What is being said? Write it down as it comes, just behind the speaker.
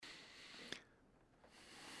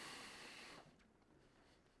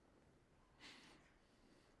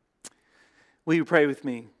Will you pray with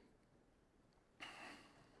me?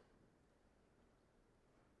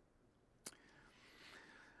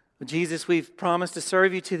 Jesus, we've promised to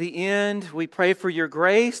serve you to the end. We pray for your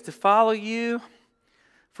grace to follow you,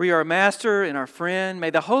 for you are our master and our friend.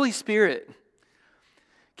 May the Holy Spirit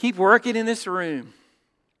keep working in this room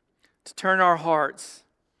to turn our hearts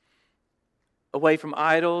away from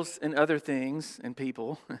idols and other things and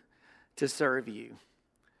people to serve you.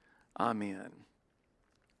 Amen.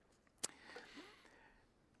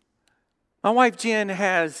 My wife Jen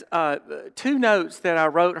has 2 notes that I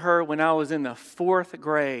wrote her when I was in the 4th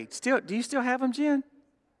grade. Do you still have them, Jen?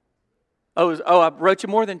 I wrote you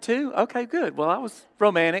more than 2? Okay, good. Well, I was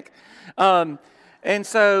romantic. And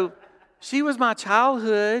so she was my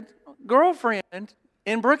childhood girlfriend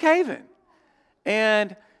in Brookhaven.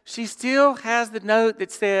 And she still has the note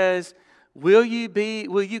that says, will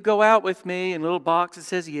you go out with me? And a little box that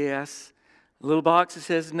says yes. A little box that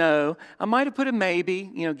says no. I might have put a maybe,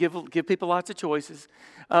 give people lots of choices.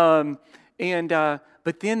 But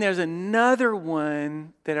then there's another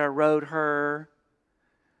one that I wrote her.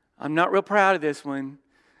 I'm not real proud of this one,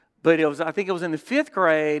 but I think it was in the 5th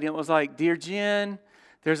grade. And it was like, Dear Jen,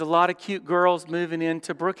 there's a lot of cute girls moving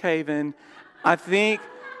into Brookhaven.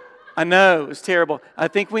 I know, it's terrible. I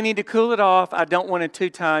think we need to cool it off. I don't want to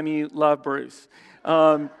 2-time you. Love, Bruce.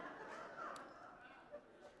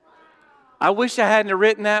 I wish I hadn't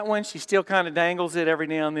written that one. She still kind of dangles it every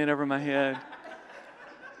now and then over my head.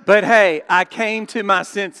 But hey, I came to my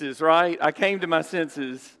senses, right? I came to my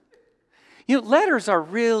senses. Letters are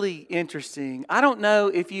really interesting. I don't know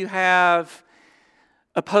if you have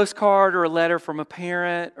a postcard or a letter from a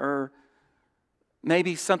parent or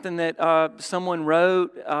maybe something that someone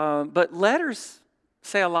wrote, but letters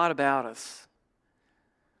say a lot about us.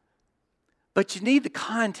 But you need the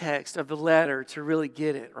context of the letter to really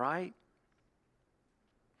get it, right?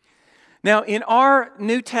 Now, in our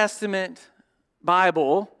New Testament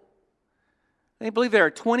Bible, I believe there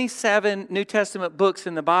are 27 New Testament books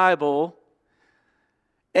in the Bible.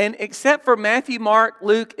 And except for Matthew, Mark,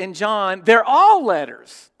 Luke, and John, they're all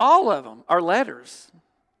letters. All of them are letters.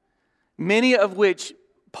 Many of which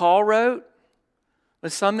Paul wrote,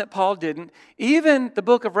 but some that Paul didn't. Even the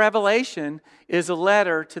book of Revelation is a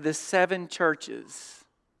letter to the 7 churches.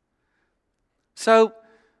 So,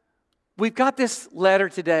 we've got this letter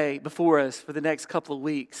today before us for the next couple of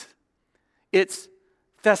weeks. It's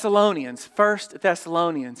Thessalonians, 1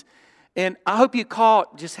 Thessalonians. And I hope you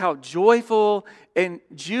caught just how joyful and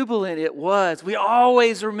jubilant it was. We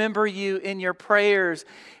always remember you in your prayers.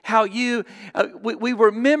 How we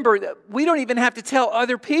remember that we don't even have to tell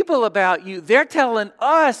other people about you. They're telling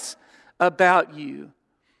us about you,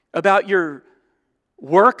 about your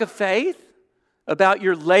work of faith, about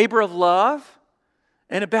your labor of love,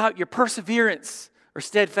 and about your perseverance or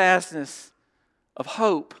steadfastness of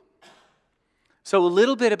hope. So a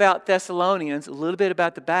little bit about Thessalonians, a little bit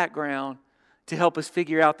about the background to help us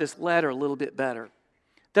figure out this letter a little bit better.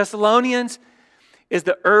 Thessalonians is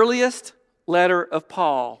the earliest letter of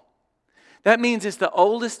Paul. That means it's the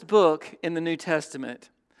oldest book in the New Testament.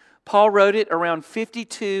 Paul wrote it around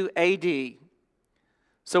 52 AD.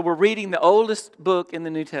 So we're reading the oldest book in the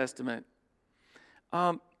New Testament.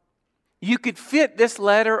 You could fit this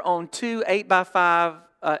letter on 2 8.5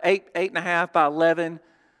 by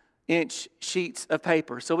 11-inch sheets of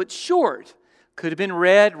paper. So it's short. Could have been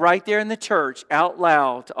read right there in the church out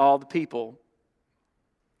loud to all the people.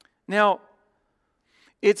 Now,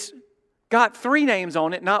 it's got 3 names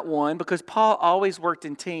on it, not one, because Paul always worked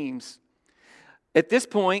in teams. At this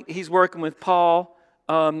point, he's working with Paul.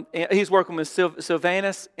 He's working with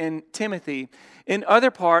Silvanus and Timothy. In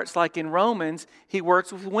other parts, like in Romans, he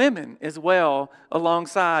works with women as well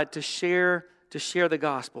alongside to share the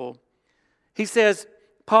gospel. He says,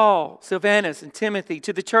 Paul, Silvanus, and Timothy,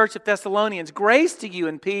 to the church of Thessalonians, grace to you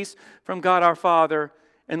and peace from God our Father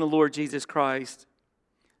and the Lord Jesus Christ.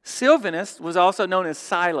 Silvanus was also known as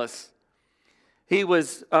Silas. He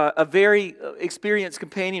was a very experienced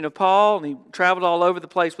companion of Paul, and he traveled all over the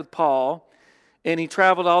place with Paul. And he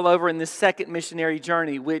traveled all over in this second missionary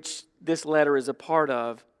journey, which this letter is a part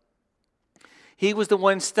of. He was the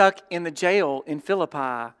one stuck in the jail in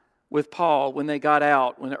Philippi with Paul when they got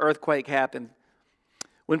out, when the earthquake happened.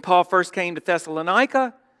 When Paul first came to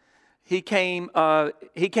Thessalonica, he came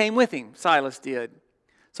with him. Silas did.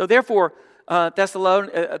 So therefore,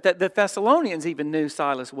 the Thessalonians even knew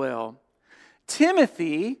Silas well.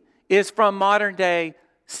 Timothy is from modern-day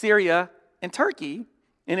Syria and Turkey,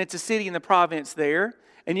 and it's a city in the province there.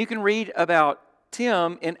 And you can read about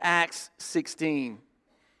Tim in Acts 16.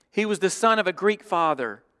 He was the son of a Greek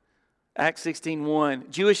father, Acts 16:1.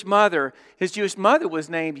 Jewish mother. His Jewish mother was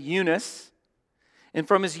named Eunice. And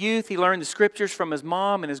from his youth, he learned the scriptures from his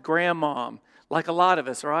mom and his grandmom, like a lot of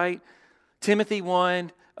us, right? Timothy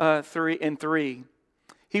 1, 3 and 3.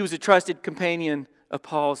 He was a trusted companion of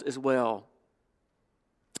Paul's as well.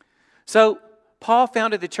 So, Paul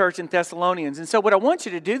founded the church in Thessalonians. And so what I want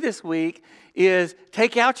you to do this week is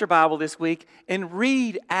take out your Bible this week and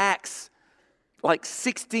read Acts like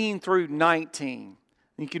 16 through 19.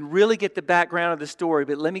 You can really get the background of the story,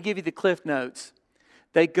 but let me give you the cliff notes.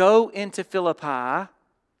 They go into Philippi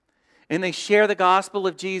and they share the gospel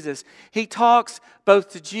of Jesus. He talks both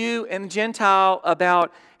to Jew and Gentile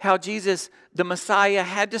about how Jesus, the Messiah,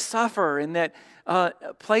 had to suffer and that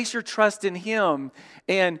place your trust in Him.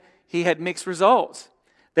 And he had mixed results.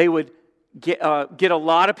 They would get a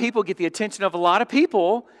lot of people, get the attention of a lot of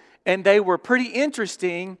people, and they were pretty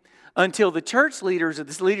interesting until the church leaders or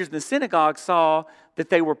the leaders in the synagogue saw that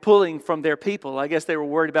they were pulling from their people. I guess they were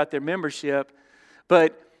worried about their membership.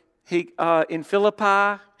 But in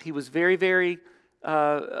Philippi, he was very, very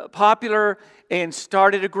popular and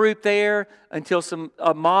started a group there until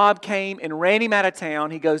a mob came and ran him out of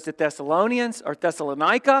town. He goes to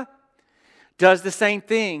Thessalonica, does the same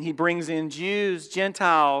thing. He brings in Jews,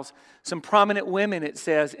 Gentiles, some prominent women, it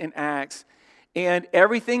says in Acts. And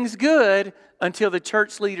everything's good until the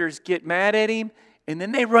church leaders get mad at him, and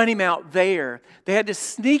then they run him out there. They had to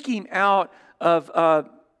sneak him out of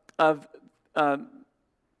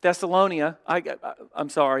Thessalonica. I'm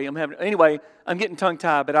sorry. I'm getting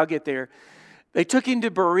tongue-tied, but I'll get there. They took him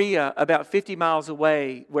to Berea, about 50 miles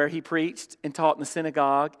away, where he preached and taught in the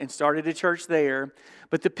synagogue and started a church there.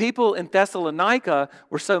 But the people in Thessalonica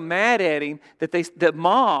were so mad at him that the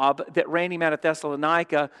mob that ran him out of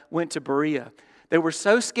Thessalonica went to Berea. They were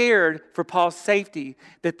so scared for Paul's safety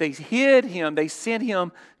that they hid him. They sent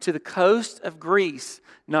him to the coast of Greece.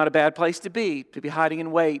 Not a bad place to be hiding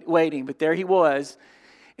and waiting. But there he was.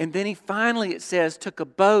 And then he finally, it says, took a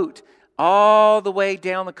boat all the way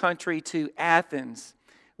down the country to Athens,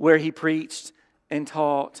 where he preached and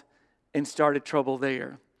taught and started trouble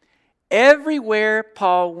there. Everywhere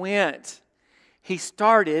Paul went, he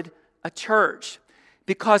started a church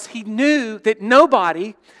because he knew that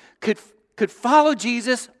nobody could follow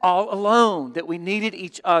Jesus all alone, that we needed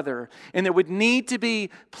each other, and there would need to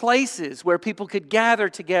be places where people could gather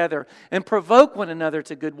together and provoke one another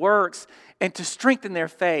to good works and to strengthen their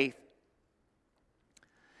faith.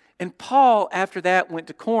 And Paul, after that, went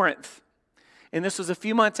to Corinth. And this was a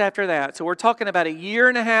few months after that. So we're talking about a year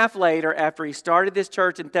and a half later after he started this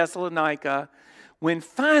church in Thessalonica, when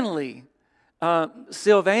finally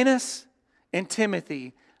Silvanus and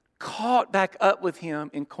Timothy caught back up with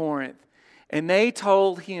him in Corinth. And they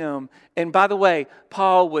told him, and by the way,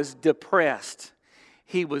 Paul was depressed.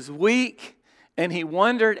 He was weak, and he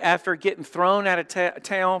wondered after getting thrown out of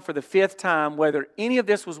town for the 5th time whether any of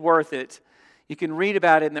this was worth it. You can read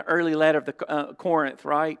about it in the early letter of the Corinth,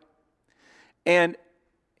 right? And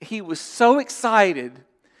he was so excited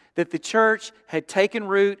that the church had taken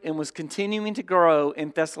root and was continuing to grow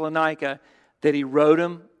in Thessalonica that he wrote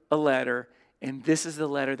him a letter. And this is the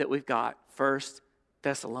letter that we've got, 1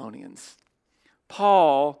 Thessalonians.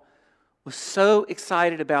 Paul was so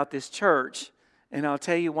excited about this church, and I'll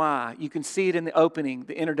tell you why. You can see it in the opening,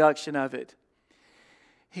 the introduction of it.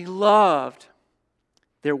 He loved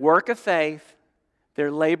their work of faith,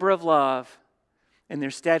 their labor of love, and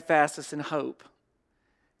their steadfastness in hope.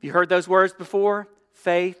 You heard those words before?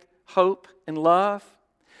 Faith, hope, and love.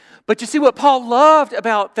 But you see, what Paul loved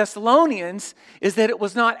about Thessalonians is that it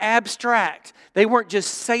was not abstract. They weren't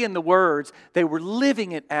just saying the words. They were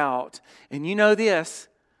living it out. And you know this,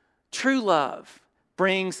 true love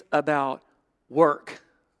brings about work.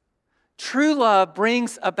 True love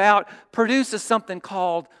produces something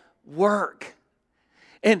called work.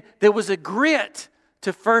 And there was a grit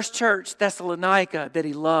to First Church Thessalonica that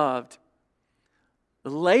he loved. The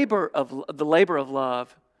labor of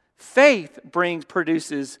love. Faith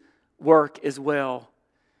produces work as well.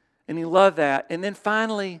 And he loved that. And then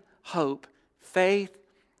finally, hope. Faith,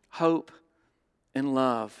 hope, and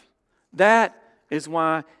love. That is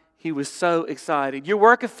why he was so excited. Your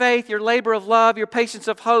work of faith, your labor of love, your patience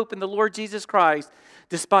of hope in the Lord Jesus Christ,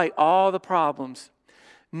 despite all the problems.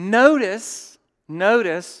 Notice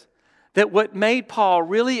that what made Paul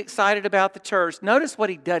really excited about the church, notice what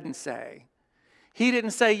he doesn't say. He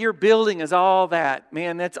didn't say, your building is all that.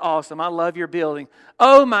 Man, that's awesome. I love your building.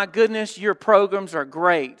 Oh my goodness, your programs are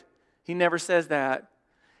great. He never says that.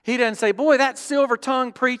 He doesn't say, boy, that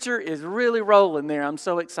silver-tongued preacher is really rolling there. I'm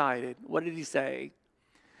so excited. What did he say?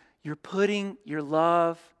 You're putting your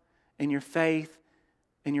love and your faith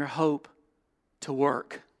and your hope to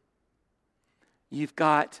work. You've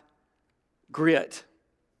got grit.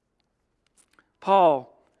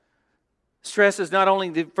 Paul stresses not only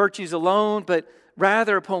the virtues alone, but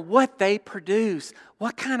rather upon what they produce.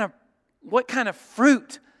 What kind of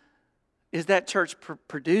fruit is that church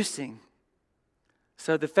producing?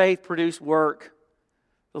 So the faith produced work,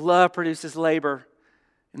 the love produces labor,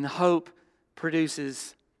 and the hope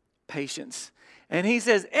produces patience. And he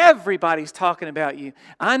says, everybody's talking about you.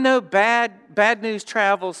 I know bad news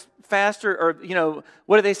travels faster, or,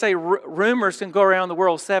 what do they say? Rumors can go around the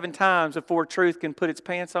world 7 times before truth can put its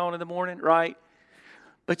pants on in the morning, right?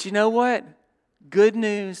 But you know what? Good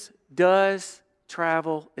news does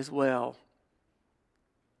travel as well.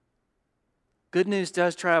 Good news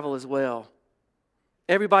does travel as well.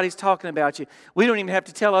 Everybody's talking about you. We don't even have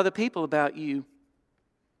to tell other people about you.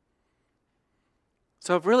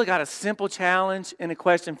 So I've really got a simple challenge and a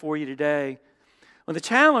question for you today. Well, the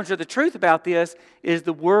challenge or the truth about this is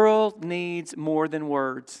the world needs more than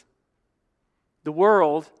words. The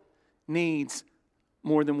world needs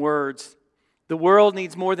more than words. The world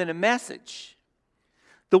needs more than a message.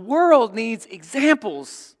 The world needs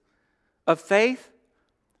examples of faith,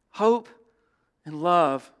 hope, and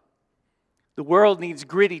love. The world needs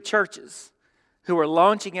gritty churches who are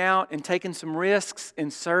launching out and taking some risks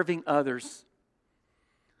and serving others.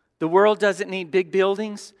 The world doesn't need big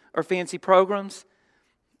buildings or fancy programs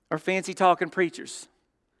or fancy talking preachers.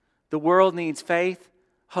 The world needs faith,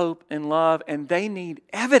 hope, and love, and they need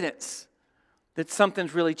evidence that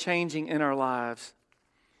something's really changing in our lives.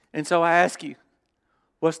 And so I ask you,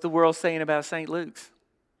 what's the world saying about St. Luke's?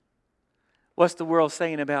 What's the world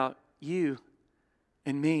saying about you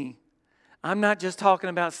and me? I'm not just talking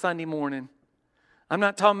about Sunday morning. I'm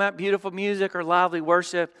not talking about beautiful music or lively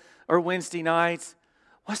worship or Wednesday nights.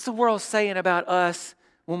 What's the world saying about us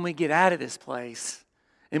when we get out of this place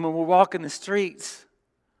and when we're walking the streets?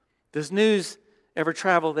 Does news ever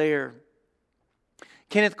travel there?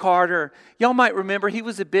 Kenneth Carter, y'all might remember, he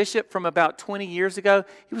was a bishop from about 20 years ago.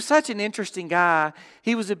 He was such an interesting guy.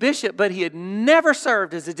 He was a bishop, but he had never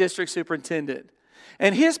served as a district superintendent.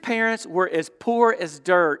 And his parents were as poor as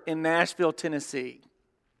dirt in Nashville, Tennessee.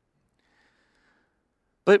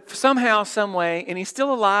 But somehow, some way, and he's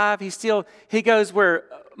still alive. He goes where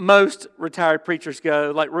most retired preachers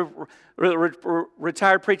go. Like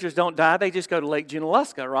retired preachers don't die; they just go to Lake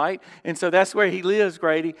Junaluska, right? And so that's where he lives,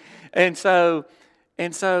 Grady. And so,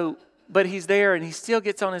 but he's there, and he still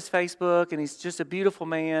gets on his Facebook, and he's just a beautiful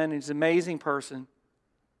man. He's an amazing person.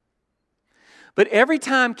 But every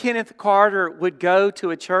time Kenneth Carter would go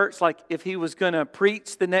to a church, like if he was going to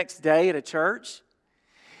preach the next day at a church,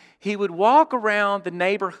 he would walk around the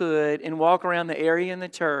neighborhood and walk around the area in the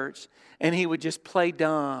church, and he would just play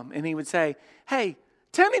dumb. And he would say, "Hey,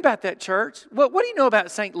 tell me about that church. What do you know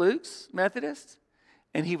about St. Luke's Methodist?"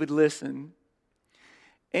 And he would listen.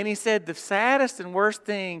 And he said the saddest and worst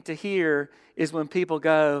thing to hear is when people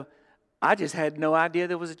go, "I just had no idea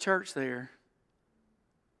there was a church there."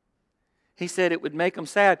 He said it would make them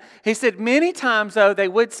sad. He said many times, though, they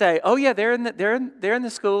would say, "Oh yeah, they're in the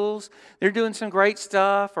schools. They're doing some great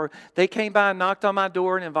stuff," or "They came by and knocked on my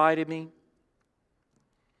door and invited me."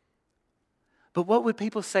 But what would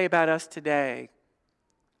people say about us today?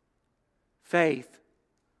 Faith,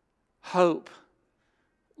 hope,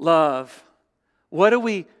 love. What are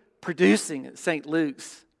we producing at St.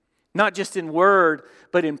 Luke's? Not just in word,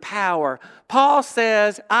 but in power. Paul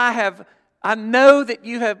says, I know that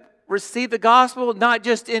you have received the gospel, not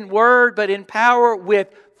just in word, but in power with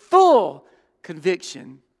full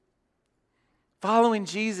conviction. Following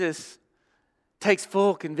Jesus takes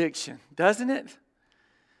full conviction, doesn't it?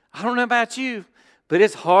 I don't know about you, but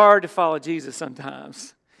it's hard to follow Jesus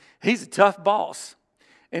sometimes. He's a tough boss.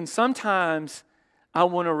 And sometimes I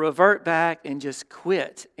want to revert back and just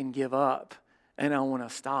quit and give up. And I want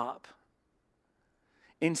to stop.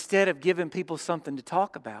 Instead of giving people something to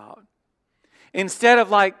talk about. Instead of,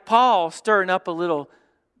 like Paul, stirring up a little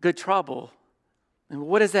good trouble. And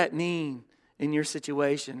what does that mean in your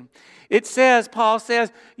situation? It says, Paul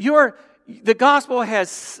says, the gospel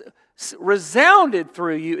has resounded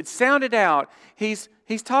through you. It sounded out. He's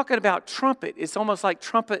talking about trumpet. It's almost like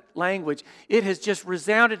trumpet language. It has just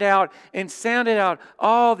resounded out and sounded out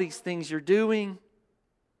all these things you're doing.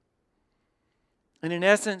 And in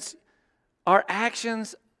essence, our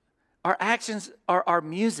actions are our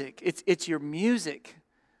music. It's your music.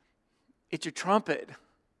 It's your trumpet.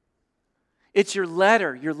 It's your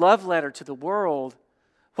letter, your love letter to the world.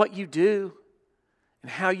 What you do and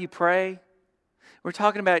how you pray. We're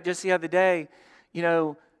talking about it just the other day.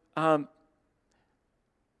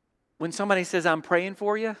 When somebody says, "I'm praying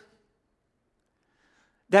for you,"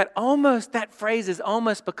 that phrase has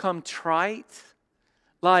almost become trite.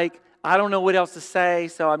 Like, I don't know what else to say,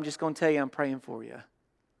 so I'm just going to tell you I'm praying for you.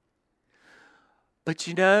 But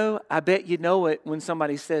you know, I bet you know it when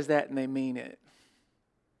somebody says that and they mean it.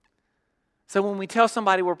 So when we tell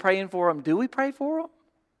somebody we're praying for them, do we pray for them?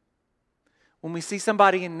 When we see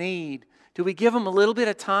somebody in need, do we give them a little bit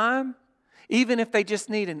of time, even if they just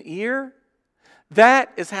need an ear?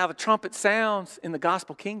 That is how the trumpet sounds in the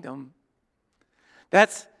gospel kingdom.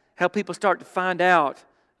 That's how people start to find out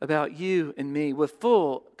about you and me with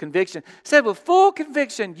full conviction. It said with full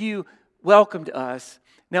conviction, you welcomed us.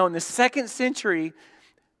 Now in the 2nd century,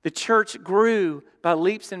 the church grew by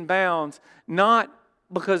leaps and bounds, not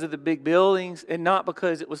because of the big buildings and not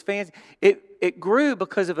because it was fancy. It grew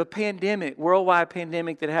because of a pandemic, worldwide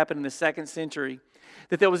pandemic that happened in the 2nd century.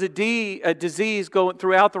 That there was a disease going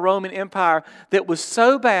throughout the Roman Empire that was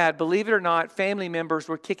so bad, believe it or not, family members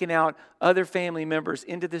were kicking out other family members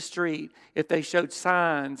into the street if they showed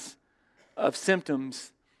signs of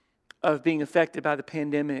symptoms of being affected by the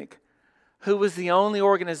pandemic. Who was the only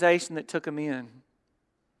organization that took them in?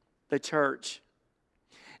 The church.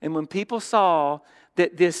 And when people saw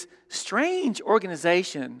that this strange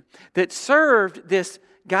organization that served this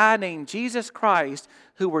guy named Jesus Christ,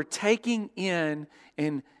 who were taking in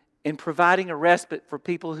and providing a respite for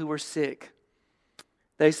people who were sick,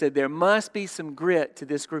 they said, there must be some grit to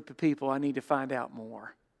this group of people. I need to find out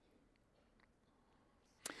more.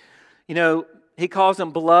 You know, he calls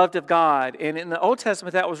them beloved of God. And in the Old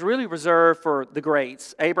Testament, that was really reserved for the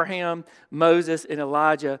greats, Abraham, Moses, and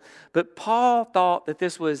Elijah. But Paul thought that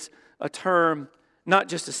this was a term, not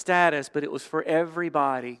just a status, but it was for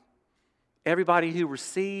everybody. Everybody who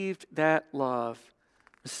received that love.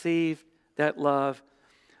 Received that love.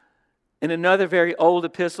 In another very old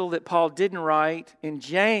epistle that Paul didn't write, in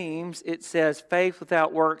James, it says faith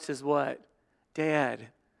without works is what? Dead.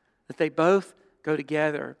 That they both go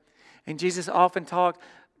together. And Jesus often told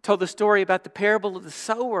the story about the parable of the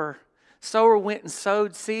sower. Sower went and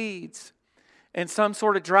sowed seeds. And some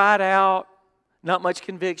sort of dried out, not much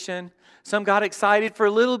conviction. Some got excited for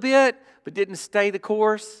a little bit, but didn't stay the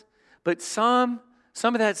course. But some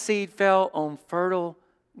of that seed fell on fertile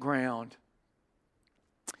ground.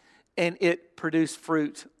 And it produced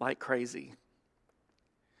fruit like crazy.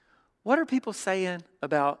 What are people saying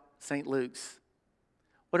about St. Luke's?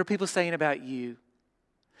 What are people saying about you?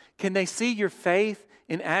 Can they see your faith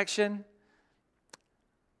in action?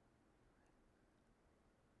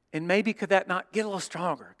 And maybe could that not get a little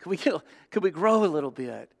stronger? Could we grow a little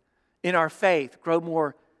bit in our faith, grow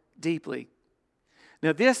more deeply?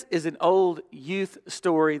 Now, this is an old youth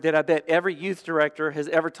story that I bet every youth director has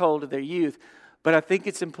ever told to their youth, but I think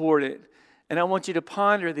it's important. And I want you to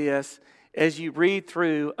ponder this as you read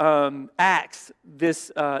through Acts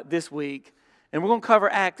this week. And we're going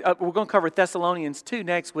to cover Thessalonians 2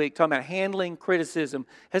 next week, talking about handling criticism.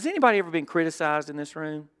 Has anybody ever been criticized in this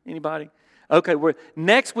room? Anybody? Okay,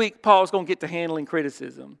 next week Paul's going to get to handling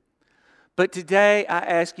criticism. But today I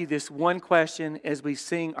ask you this one question as we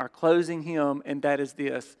sing our closing hymn, and that is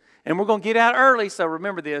this. And we're going to get out early, so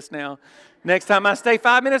remember this now. Next time I stay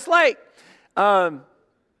 5 minutes late.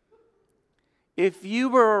 If you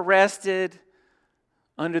were arrested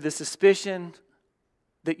under the suspicion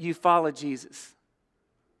that you followed Jesus,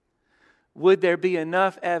 would there be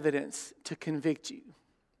enough evidence to convict you?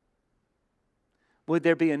 Would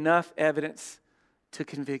there be enough evidence to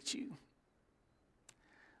convict you?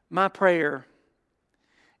 My prayer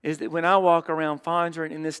is that when I walk around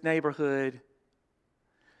Fondren in this neighborhood,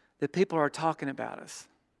 that people are talking about us.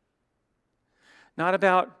 Not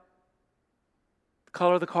about the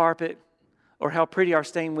color of the carpet or how pretty our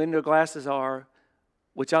stained window glasses are,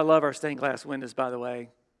 which I love our stained glass windows, by the way.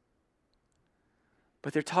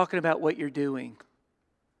 But they're talking about what you're doing,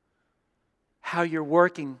 how you're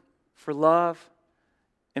working for love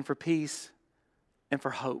and for peace and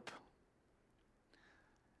for hope.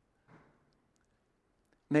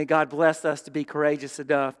 May God bless us to be courageous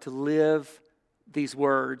enough to live these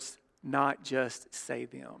words, not just say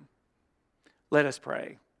them. Let us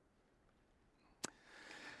pray.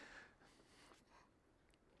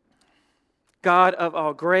 God of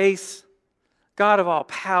all grace, God of all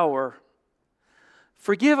power,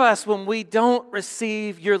 forgive us when we don't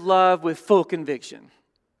receive your love with full conviction.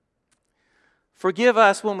 Forgive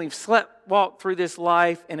us when we've walked through this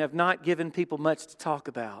life and have not given people much to talk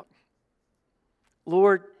about.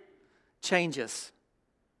 Lord, change us.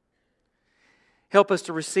 Help us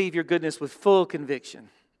to receive your goodness with full conviction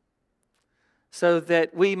so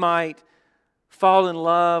that we might fall in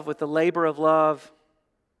love with the labor of love,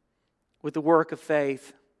 with the work of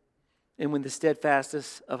faith, and with the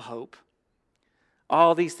steadfastness of hope.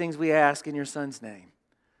 All these things we ask in your Son's name.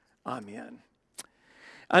 Amen.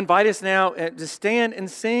 I invite us now to stand and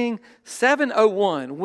sing 701.